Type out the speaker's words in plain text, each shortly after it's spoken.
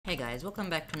Hey guys, welcome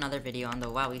back to another video on the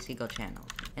WowieSeagull channel.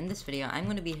 In this video, I'm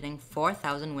going to be hitting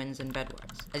 4,000 wins in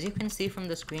Bedwars. As you can see from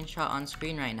the screenshot on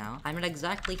screen right now, I'm at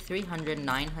exactly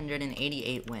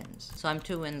 988 wins. So I'm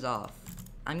 2 wins off.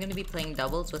 I'm going to be playing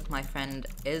doubles with my friend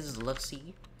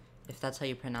Izlcy, if that's how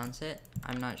you pronounce it.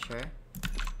 I'm not sure.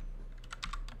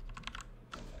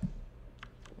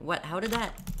 What? How did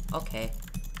that? Okay.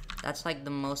 That's like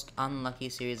the most unlucky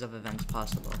series of events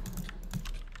possible.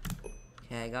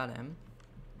 Okay, I got him.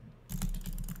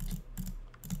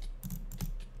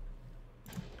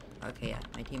 Okay, yeah,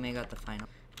 my teammate got the final.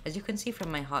 As you can see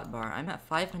from my hotbar, I'm at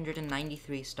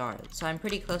 593 stars, so I'm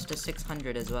pretty close to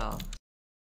 600 as well.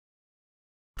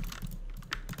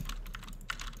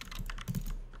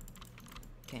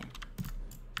 Okay.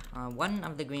 One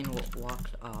of the green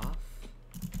walked off.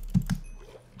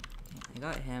 Okay, I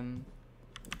got him.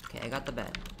 Okay, I got the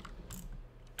bed.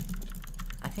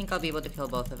 I think I'll be able to kill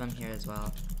both of them here as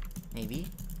well. Maybe?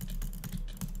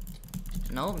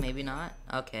 No, maybe not.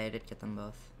 Okay, I did get them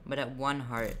both. But at 1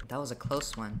 heart. That was a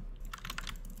close one.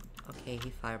 Okay,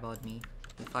 he fireballed me.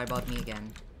 He fireballed me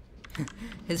again.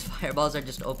 His fireballs are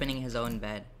just opening his own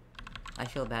bed. I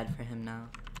feel bad for him now.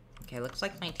 Okay, looks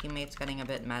like my teammate's getting a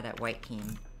bit mad at white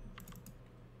team.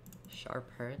 Sharp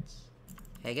hurts.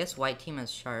 Okay, I guess white team is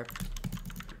sharp.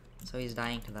 So he's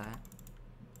dying to that.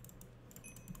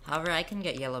 However, I can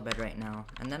get yellow bed right now.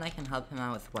 And then I can help him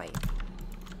out with white.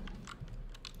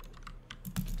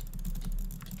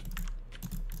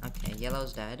 Okay,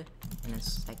 yellow's dead in a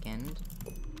second.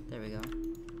 There we go.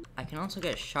 I can also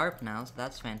get sharp now, so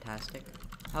that's fantastic.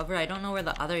 However, I don't know where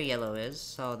the other yellow is,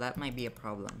 so that might be a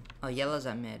problem. Oh, yellow's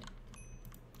at mid.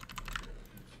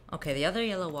 Okay, the other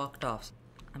yellow walked off.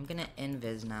 I'm gonna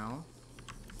invis now.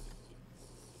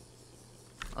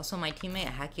 Also, my teammate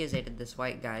hackizated this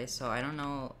white guy, so I don't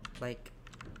know, like,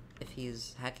 if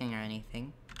he's hacking or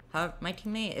anything. However, my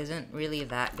teammate isn't really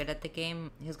that good at the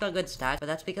game. He's got good stats, but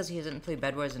that's because he hasn't played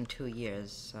Bedwars in 2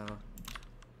 years, so...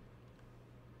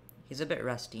 he's a bit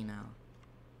rusty now.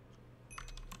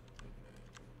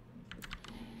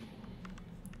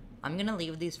 I'm gonna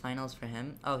leave these finals for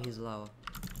him. Oh, he's low.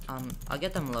 I'll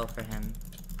get them low for him.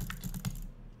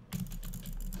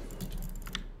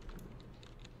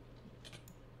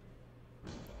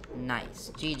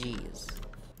 Nice. GG's.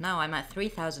 Now I'm at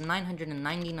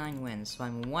 3,999 wins, so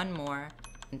I'm 1 more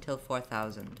until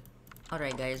 4,000.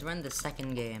 Alright guys, we're in the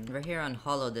second game. We're here on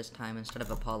Hollow this time instead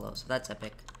of Apollo, so that's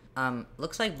epic.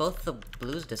 Looks like both the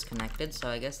blues disconnected, so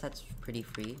I guess that's pretty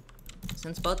free.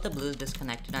 Since both the blues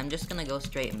disconnected, I'm just gonna go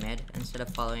straight mid instead of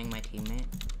following my teammate.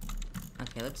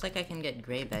 Okay, looks like I can get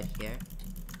gray bed here.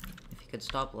 If he could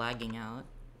stop lagging out.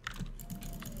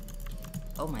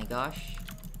 Oh my gosh.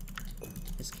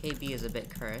 His KB is a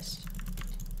bit cursed.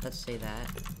 Let's say that.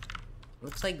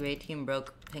 Looks like gray team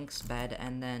broke pink's bed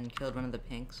and then killed one of the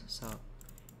pinks, so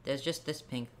there's just this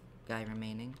pink guy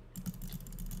remaining.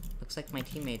 Looks like my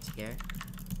teammate's here.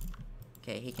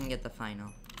 Okay, he can get the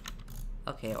final.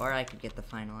 Okay, or I could get the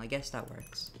final. I guess that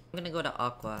works. I'm gonna go to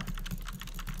Aqua.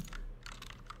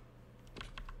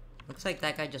 Looks like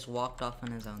that guy just walked off on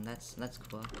his own. That's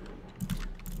cool.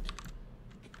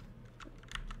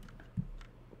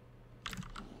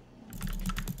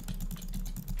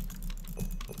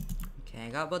 I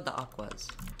got both the aquas.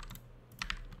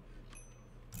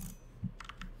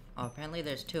 Oh, apparently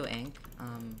there's 2 ink.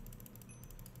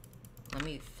 Let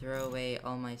me throw away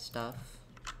all my stuff.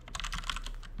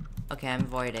 Okay, I'm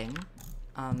voiding.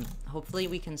 Hopefully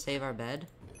we can save our bed.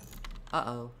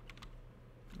 Uh-oh.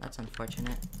 That's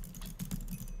unfortunate.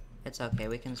 It's okay,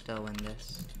 we can still win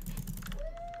this.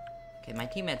 Okay, my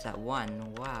teammate's at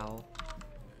 1. Wow.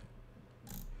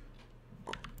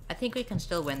 I think we can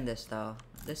still win this, though.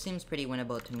 This seems pretty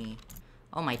winnable to me.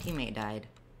 Oh, my teammate died.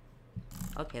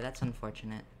 Okay, that's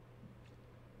unfortunate.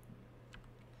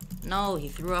 No, he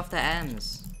threw off the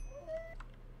M's.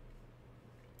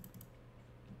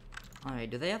 Alright,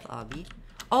 do they have obby?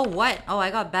 Oh, what? Oh, I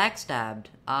got backstabbed.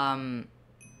 Oh,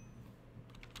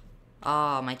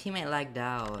 my teammate lagged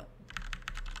out.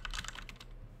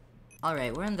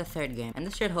 Alright, we're in the 3rd game, and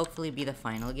this should hopefully be the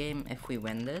final game if we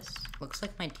win this. Looks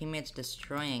like my teammate's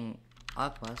destroying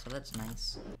Aqua, so that's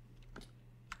nice.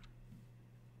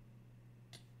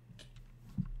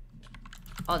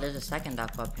 Oh, there's a second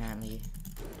Aqua apparently.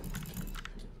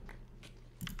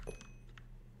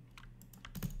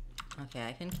 Okay,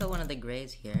 I can kill one of the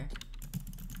grays here.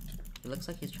 It looks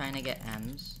like he's trying to get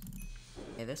M's.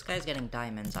 Okay, this guy's getting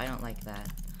diamonds. I don't like that.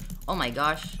 Oh my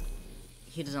gosh.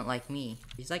 He doesn't like me.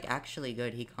 He's like actually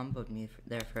good. He comboed me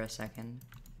there for a second.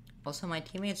 Also, my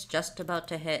teammate's just about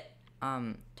to hit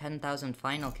 10,000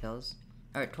 final kills.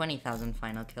 Or 20,000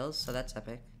 final kills, so that's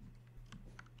epic.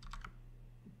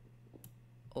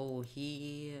 Oh,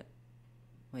 he...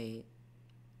 Wait.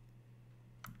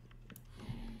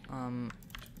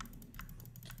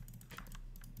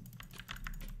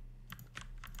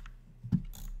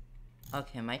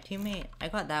 Okay, my teammate... I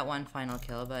got that one final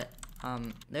kill, but,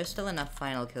 there's still enough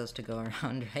final kills to go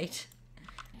around, right?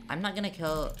 I'm not gonna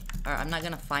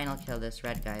final kill this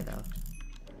red guy, though.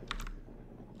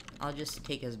 I'll just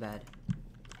take his bed.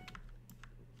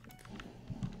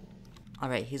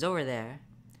 Alright, he's over there.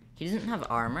 He doesn't have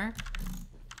armor.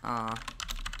 Aw.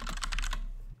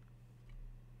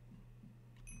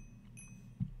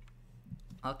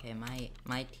 Okay,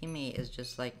 my teammate is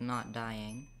just, like, not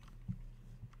dying.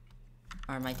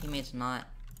 Or my teammate's not,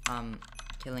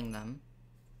 killing them.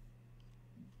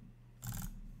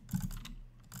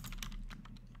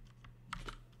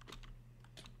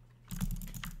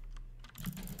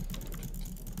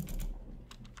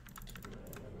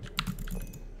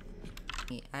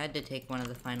 I had to take one of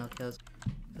the final kills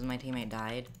because my teammate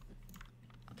died.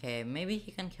 Okay, maybe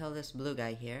he can kill this blue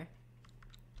guy here.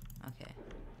 Okay.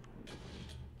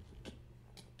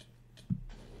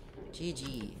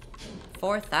 GG.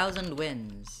 4,000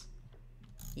 wins.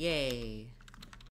 Yay.